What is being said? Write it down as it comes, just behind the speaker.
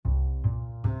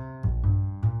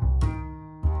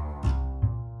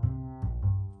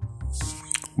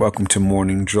Welcome to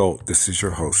Morning Jolt. This is your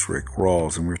host, Rick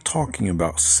Rawls, and we're talking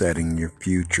about setting your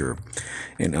future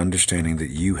and understanding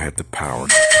that you have the power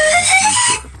to set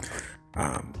your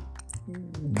future.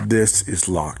 This is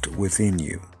locked within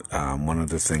you. One of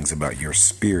the things about your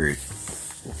spirit,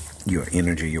 your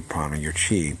energy, your prana, your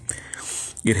chi,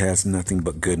 it has nothing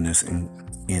but goodness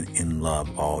and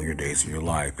love all your days of your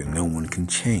life, and no one can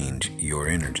change your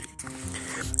energy.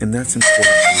 And that's important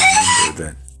to remember,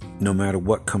 that no matter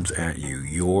what comes at you,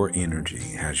 your energy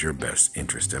has your best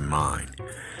interest in mind.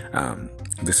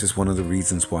 This is one of the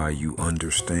reasons why you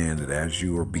understand that as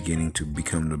you are beginning to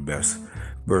become the best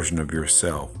version of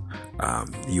yourself,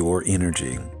 your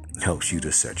energy helps you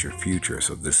to set your future.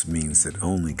 So this means that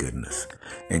only goodness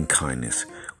and kindness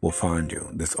will find you.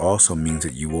 This also means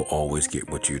that you will always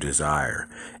get what you desire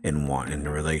and want in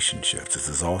the relationships. This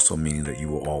is also meaning that you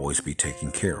will always be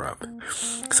taken care of.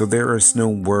 So there is no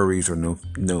worries or no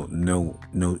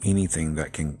anything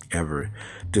that can ever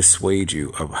dissuade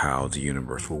you of how the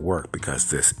universe will work,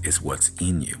 because this is what's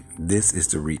in you. This is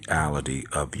the reality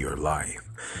of your life,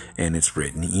 and it's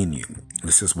written in you.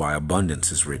 This is why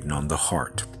abundance is written on the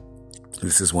heart.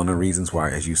 This is one of the reasons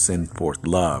why, as you send forth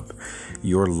love,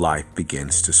 your life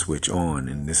begins to switch on.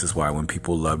 And this is why when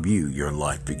people love you, your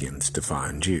life begins to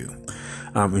find you.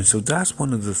 And so that's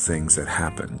one of the things that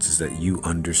happens, is that you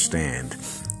understand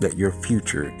that your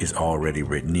future is already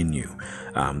written in you.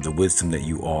 The wisdom that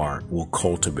you are will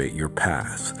cultivate your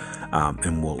path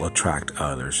and will attract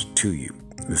others to you.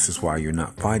 This is why you're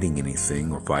not fighting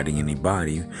anything or fighting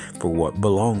anybody for what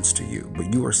belongs to you,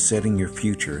 but you are setting your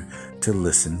future to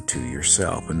listen to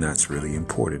yourself. And that's really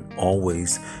important.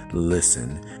 Always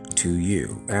listen to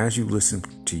you. As you listen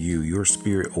to you, your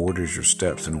spirit orders your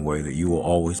steps in a way that you will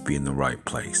always be in the right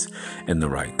place in the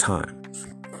right time.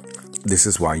 This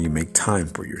is why you make time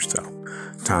for yourself.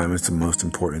 Time is the most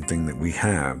important thing that we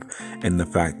have, and the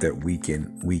fact that we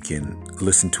can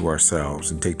listen to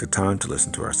ourselves and take the time to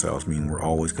listen to ourselves mean we're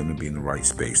always going to be in the right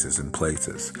spaces and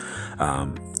places.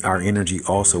 Our energy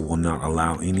also will not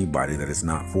allow anybody that is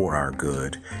not for our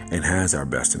good and has our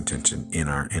best intention in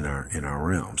our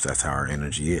realms. That's how our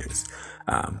energy is.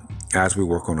 As we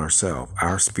work on ourselves,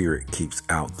 our spirit keeps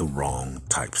out the wrong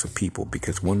types of people,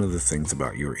 because one of the things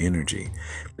about your energy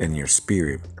and your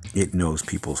spirit, it knows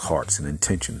people's hearts and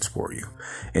intentions for you.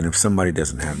 And if somebody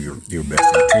doesn't have your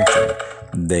best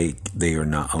intention, they are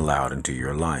not allowed into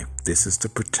your life. This is the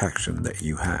protection that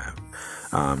you have.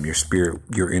 Your spirit,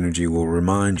 your energy will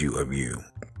remind you of you,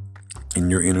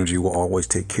 and your energy will always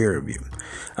take care of you.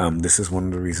 This is one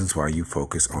of the reasons why you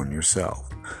focus on yourself.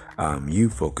 You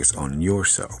focus on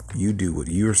yourself. You do what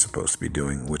you're supposed to be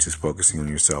doing, which is focusing on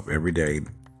yourself every day,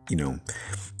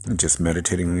 just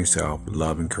meditating on yourself,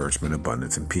 love, encouragement,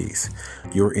 abundance, and peace.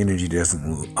 Your energy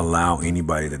doesn't allow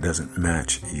anybody that doesn't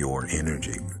match your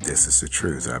energy. This is the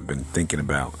truth. I've been thinking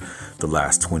about the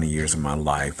last 20 years of my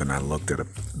life, and I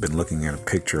been looking at a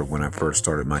picture of when I first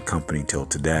started my company till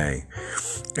today.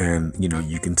 And,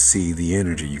 you can see the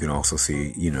energy. You can also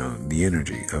see, the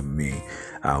energy of me.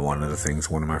 One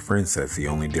of my friends says the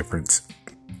only difference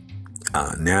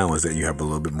now is that you have a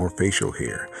little bit more facial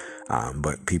hair.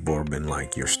 But people have been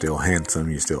like, you're still handsome,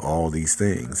 you're still all these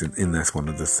things. And that's one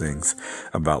of the things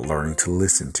about learning to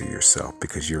listen to yourself,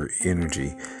 because your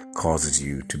energy causes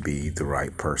you to be the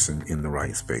right person in the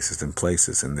right spaces and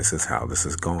places. And this is how this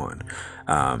has gone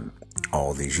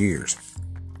all these years.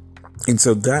 And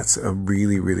so that's a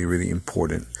really, really, really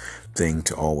important thing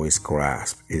to always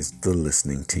grasp, is the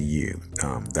listening to you.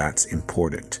 That's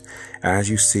important.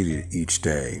 As you sit each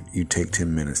day, you take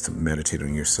 10 minutes to meditate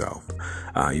on yourself.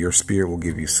 Your spirit will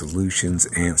give you solutions,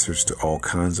 answers to all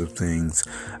kinds of things,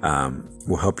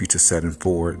 will help you to set and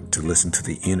forward, to listen to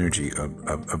the energy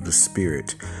of the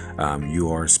spirit. You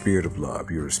are a spirit of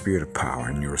love, you're a spirit of power,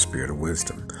 and you're a spirit of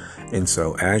wisdom. And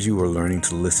so as you are learning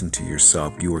to listen to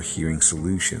yourself, you are hearing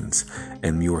solutions,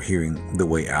 and you are hearing the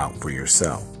way out for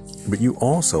yourself. But you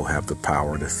also have the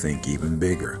power to think even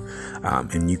bigger.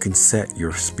 And you can set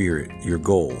your spirit, your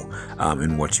goal,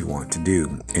 and what you want to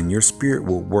do. And your spirit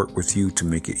will work with you to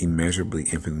make it immeasurably,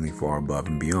 infinitely far above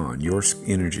and beyond. Your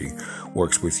energy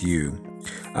works with you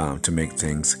to make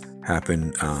things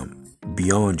happen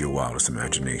beyond your wildest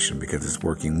imagination, because it's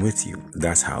working with you.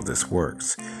 That's how this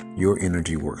works. Your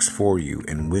energy works for you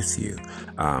and with you,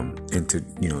 and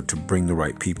to bring the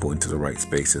right people into the right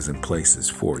spaces and places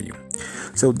for you.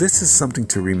 So this is something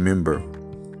to remember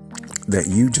that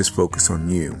you just focus on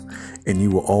you, and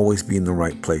you will always be in the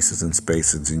right places and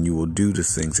spaces, and you will do the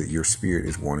things that your spirit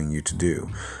is wanting you to do.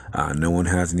 No one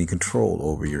has any control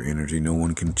over your energy. No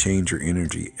one can change your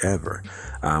energy ever.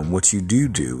 What you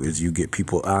do is you get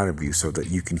people out of you so that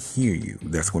you can hear you.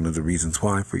 That's one of the reasons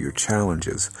why for your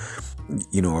challenges,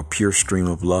 a pure stream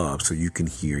of love so you can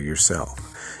hear yourself.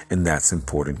 And that's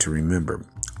important to remember.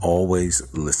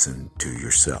 Always listen to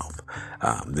yourself.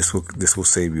 This will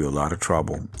save you a lot of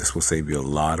trouble. This will save you a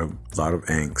lot of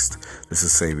angst. This will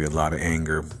save you a lot of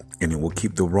anger, and it will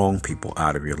keep the wrong people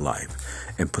out of your life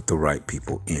and put the right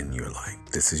people in your life.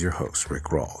 This is your host, Rick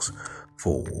Rawls,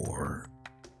 for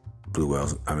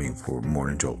for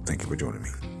Morning Jolt. Thank you for joining me.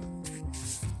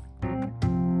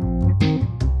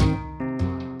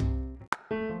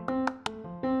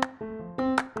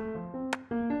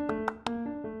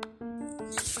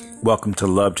 Welcome to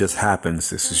Love Just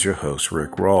Happens. This is your host,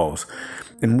 Rick Rawls,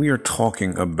 and we are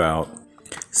talking about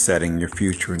setting your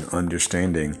future and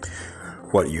understanding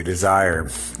what you desire.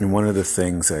 And one of the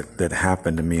things that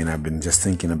happened to me, and I've been just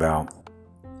thinking about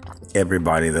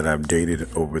everybody that I've dated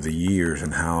over the years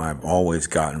and how I've always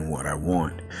gotten what I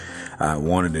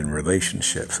wanted in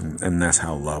relationships. And that's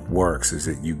how love works, is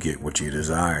that you get what you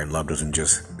desire. Love doesn't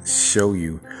just show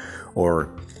you or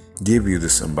give you to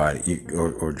somebody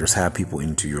or just have people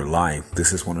into your life.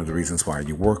 This is one of the reasons why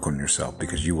you work on yourself,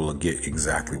 because you will get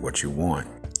exactly what you want.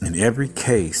 In every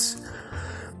case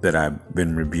that I've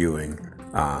been reviewing,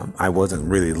 I wasn't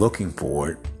really looking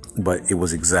for it, but it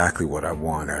was exactly what I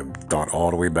want. I thought all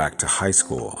the way back to high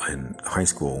school. In high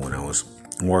school, when I was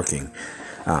working,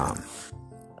 I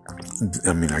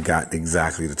got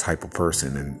exactly the type of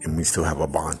person, and we still have a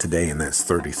bond today, and that's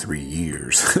 33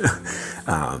 years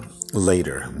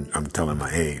later. I'm telling my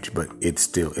age, but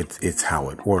it's how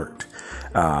it worked.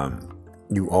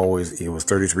 It was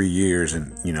 33 years,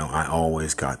 and I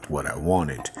always got what I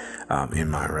wanted in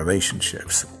my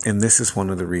relationships. And this is one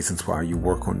of the reasons why you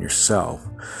work on yourself,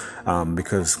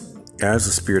 because as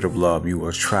a spirit of love, you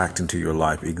attract into your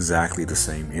life exactly the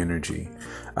same energy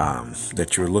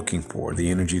that you're looking for. The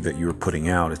energy that you're putting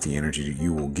out is the energy that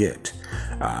you will get.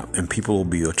 And people will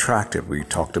be attractive. We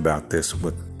talked about this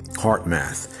with Heart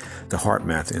Math. The Heart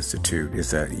Math Institute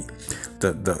is that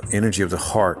the energy of the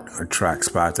heart attracts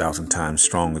 5,000 times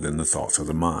stronger than the thoughts of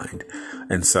the mind.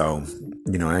 And so,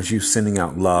 as you're sending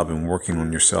out love and working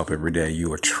on yourself every day,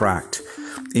 you attract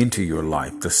into your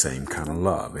life the same kind of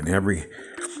love. And every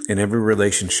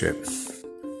relationship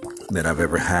that I've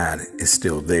ever had is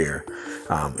still there.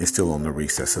 It's still on the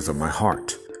recesses of my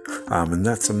heart. And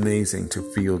that's amazing to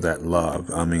feel that love.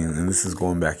 And this is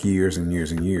going back years and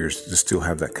years and years to still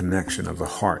have that connection of the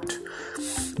heart.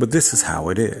 But this is how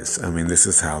it is. This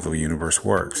is how the universe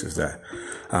works, is that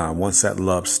once that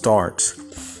love starts,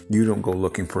 you don't go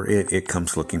looking for it. It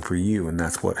comes looking for you. And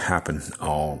that's what happened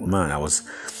all mine. I was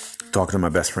talking to my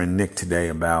best friend Nick today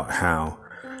about how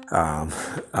how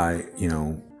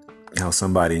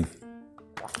somebody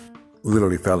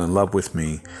literally fell in love with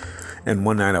me. And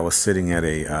one night I was sitting at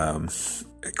a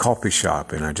coffee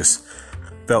shop, and I just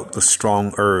felt the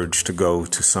strong urge to go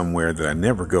to somewhere that I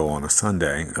never go on a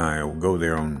Sunday. I will go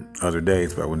there on other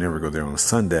days, but I would never go there on a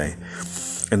Sunday.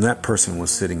 And that person was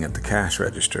sitting at the cash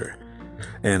register.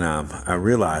 And I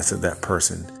realized that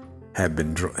person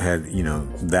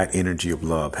that energy of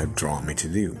love had drawn me to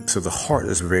do. So the heart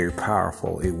is very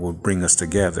powerful. It will bring us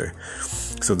together.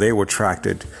 So they were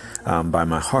attracted by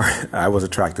my heart. I was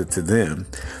attracted to them.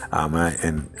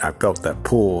 And I felt that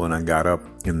pull, and I got up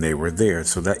and they were there.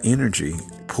 So that energy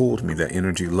pulled me, that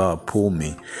energy love pulled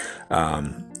me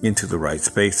into the right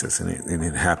spaces. And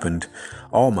it happened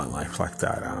all my life like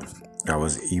that. I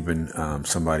was even,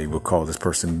 somebody would call this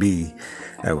person B.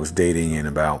 I was dating in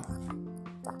about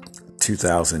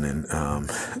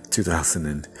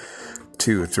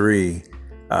 2002 or 3.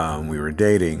 We were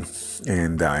dating,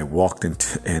 and I walked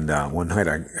into, and one night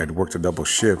I had worked a double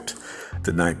shift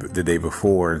the day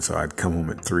before. And so I'd come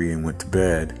home at 3 and went to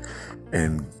bed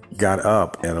and got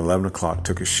up at 11 o'clock,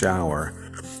 took a shower.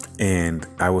 And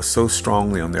I was so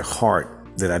strongly on their heart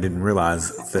that I didn't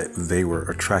realize that they were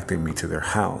attracting me to their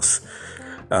house.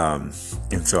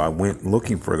 And so I went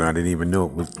looking for them. I didn't even know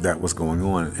that was going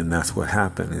on. And that's what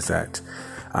happened, is that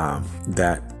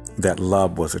that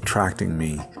love was attracting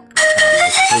me,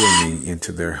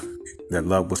 that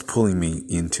love was pulling me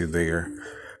into their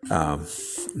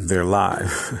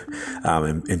life,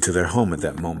 into their home at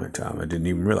that moment. I didn't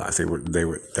even realize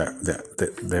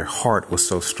that their heart was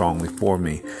so strongly for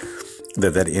me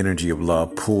that energy of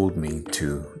love pulled me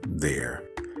to their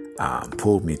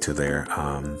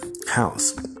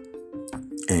house.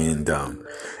 And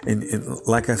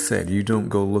like I said, you don't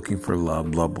go looking for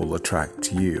love. Love will attract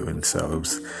to you. And so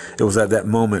it was at that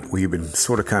moment we've been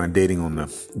sort of kind of dating on the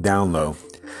down low.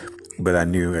 But I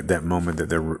knew at that moment that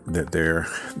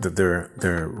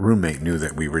their roommate knew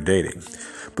that we were dating.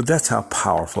 But that's how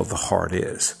powerful the heart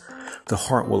is. The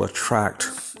heart will attract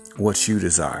what you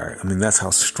desire. I mean, that's how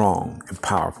strong and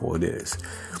powerful it is.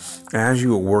 As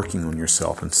you are working on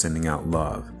yourself and sending out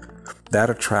love, that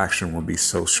attraction will be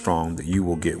so strong that you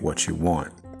will get what you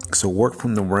want. So work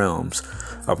from the realms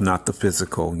of not the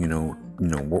physical,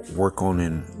 work on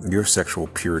in your sexual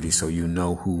purity so you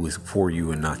know who is for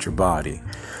you and not your body.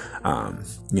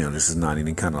 This is not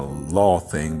any kind of law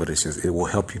thing, but it's just, it will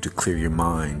help you to clear your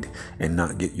mind and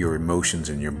not get your emotions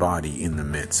and your body in the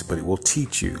midst, but it will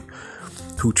teach you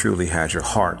who truly has your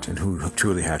heart and who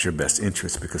truly has your best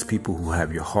interest, because people who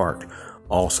have your heart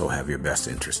also have your best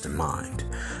interest in mind.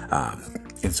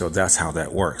 And so that's how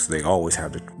that works. They always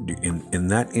have to, in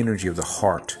that energy of the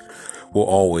heart will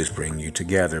always bring you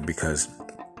together, because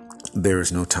there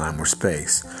is no time or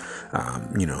space.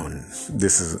 And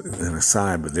this is an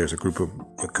aside, but there's a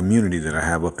community that I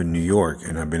have up in New York,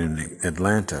 and I've been in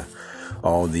Atlanta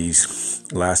all these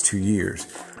last 2 years.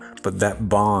 But that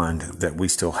bond that we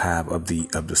still have of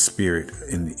the spirit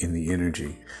in the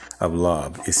energy of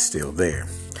love is still there.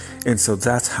 And so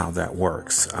that's how that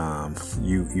works.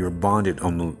 You're bonded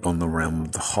on the realm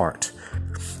of the heart,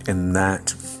 and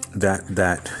that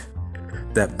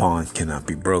bond cannot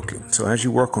be broken. So as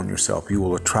you work on yourself, you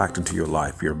will attract into your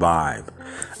life your vibe,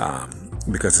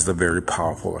 because it's a very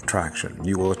powerful attraction.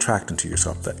 You will attract into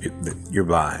yourself your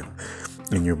vibe,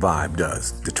 and your vibe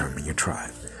does determine your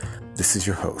tribe. This is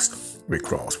your host, Rick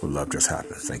Rawls, where Love Just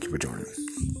Happens. Thank you for joining me.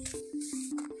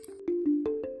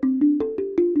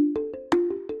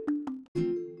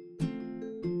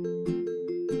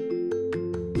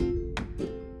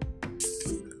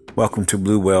 Welcome to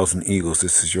Blue Whales and Eagles.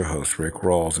 This is your host, Rick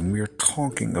Rawls, and we are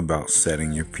talking about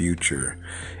setting your future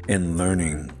and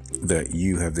learning that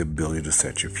you have the ability to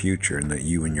set your future and that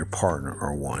you and your partner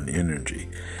are one energy.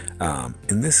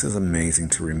 And this is amazing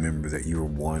to remember that you are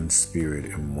one spirit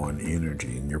and one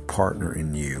energy, and your partner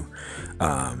and you,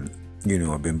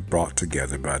 have been brought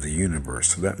together by the universe.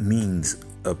 So that means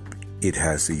it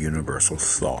has the universal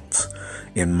thoughts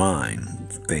in mind.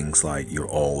 Things like you're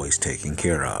always taken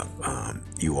care of.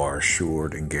 You are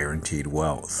assured and guaranteed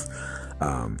wealth.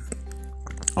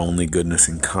 Only goodness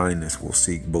and kindness will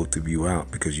seek both of you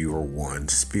out, because you are one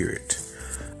spirit.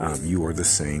 You are the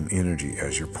same energy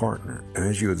as your partner.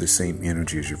 As you are the same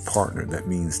energy as your partner, that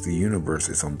means the universe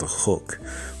is on the hook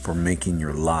for making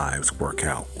your lives work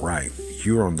out right.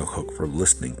 You're on the hook for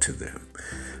listening to them.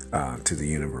 To the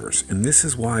universe. And this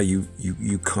is why you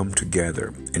come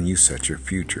together and you set your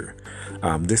future.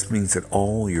 This means that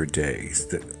all your days,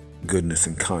 that goodness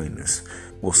and kindness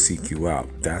will seek you out.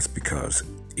 That's because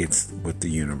it's what the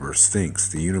universe thinks.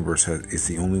 The universe is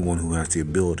the only one who has the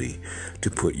ability to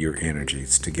put your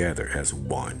energies together as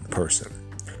one person.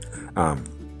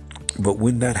 But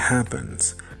when that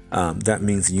happens, that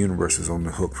means the universe is on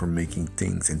the hook for making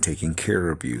things and taking care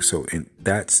of you. So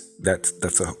that's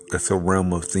a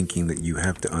realm of thinking that you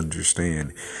have to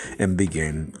understand and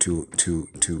begin to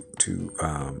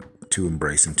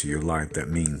embrace into your life. That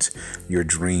means your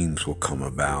dreams will come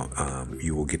about.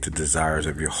 You will get the desires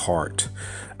of your heart.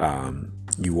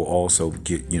 You will also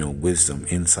get, wisdom,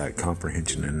 insight,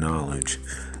 comprehension, and knowledge.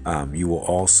 You will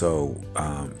also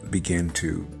begin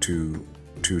to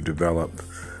develop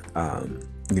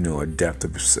a depth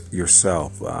of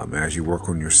yourself. As you work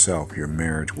on yourself, your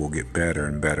marriage will get better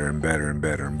and better and better and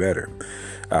better and better.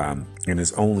 And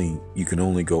you can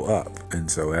only go up. And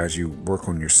so as you work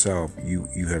on yourself, you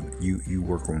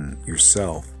work on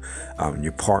yourself.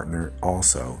 Your partner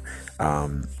also,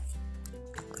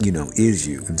 is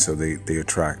you. And so they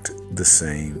attract the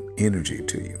same energy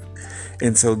to you.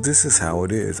 And so this is how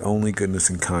it is. Only goodness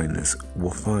and kindness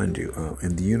will find you.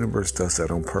 And the universe does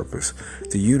that on purpose.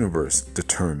 The universe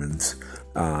determines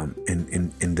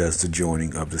and does the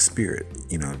joining of the spirit,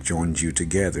 joins you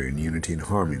together in unity and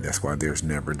harmony. That's why there's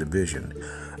never division.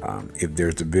 If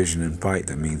there's division and fight,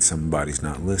 that means somebody's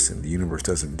not listening. The universe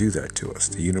doesn't do that to us.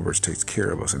 The universe takes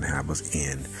care of us and have us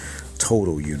in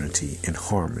total unity and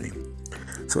harmony.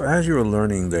 So as you're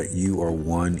learning that you are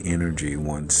one energy,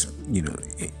 one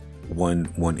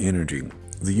energy,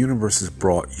 the universe has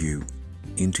brought you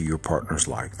into your partner's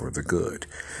life for the good.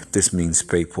 This means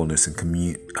faithfulness and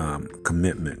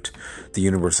commitment. The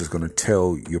universe is going to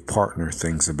tell your partner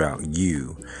things about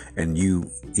you, and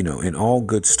in all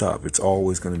good stuff. It's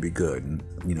always going to be good.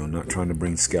 Not trying to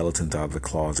bring skeletons out of the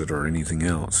closet or anything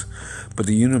else. But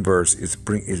the universe is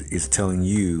telling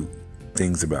you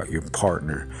things about your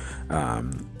partner.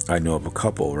 I know of a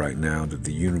couple right now that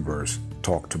the universe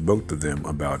talked to both of them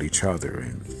about each other,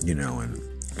 and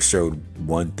showed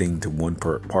one thing to one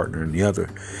partner and the other,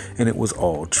 and it was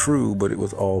all true, but it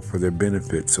was all for their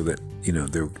benefit, so that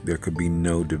there could be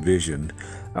no division,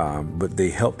 but they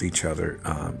helped each other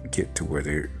get to where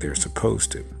they're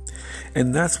supposed to.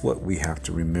 And that's what we have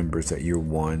to remember, is that you're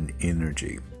one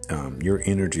energy. Your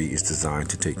energy is designed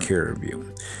to take care of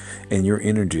you, and your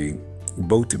energy,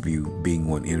 both of you being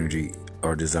one energy,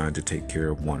 are designed to take care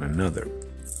of one another.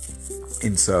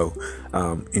 And so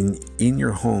in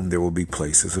your home, there will be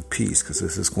places of peace, because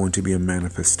this is going to be a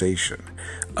manifestation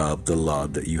of the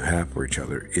love that you have for each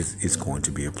other. It's going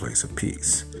to be a place of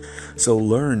peace. So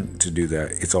learn to do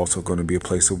that. It's also going to be a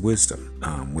place of wisdom.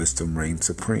 Wisdom reigns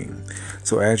supreme.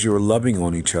 So as you're loving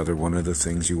on each other, one of the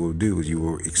things you will do is you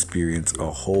will experience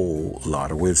a whole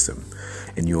lot of wisdom.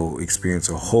 And you'll experience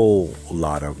a whole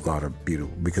lot of beauty,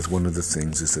 because one of the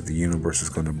things is that the universe is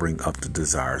going to bring up the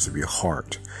desires of your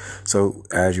heart. So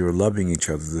as you're loving each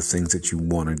other, the things that you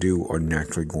want to do are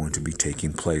naturally going to be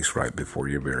taking place right before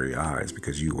your very eyes,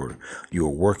 because you are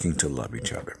working to love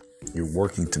each other. You're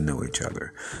working to know each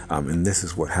other. And this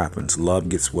is what happens. Love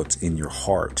gets what's in your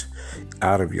heart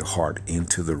out of your heart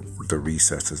into the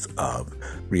recesses of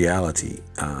reality.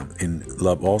 And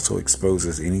love also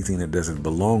exposes anything that doesn't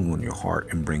belong on your heart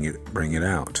and bring it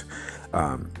out.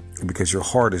 Because your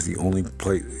heart is the only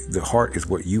place. The heart is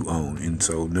what you own. And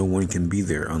so no one can be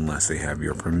there unless they have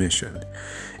your permission.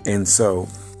 And so,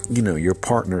 your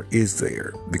partner is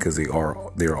there because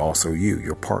they're also you.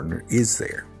 Your partner is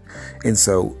there. And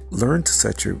so learn to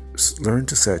set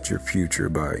your future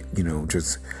by,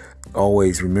 just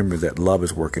always remember that love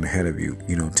is working ahead of you.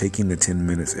 Taking the 10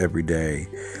 minutes every day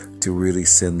to really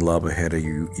send love ahead of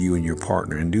you and your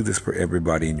partner, and do this for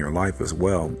everybody in your life as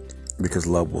well, because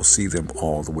love will see them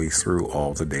all the way through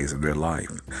all the days of their life.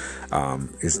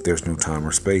 There's no time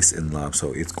or space in love,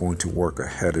 so it's going to work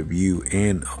ahead of you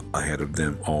and ahead of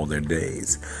them all their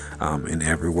days, in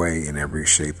every way, in every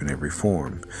shape, in every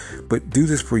form. But do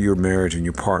this for your marriage and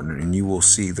your partner, and you will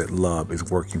see that love is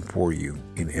working for you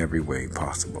in every way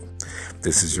possible.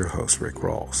 This is your host, Rick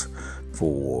Rawls,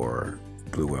 for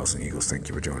Blue Whales and Eagles. Thank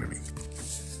you for joining me.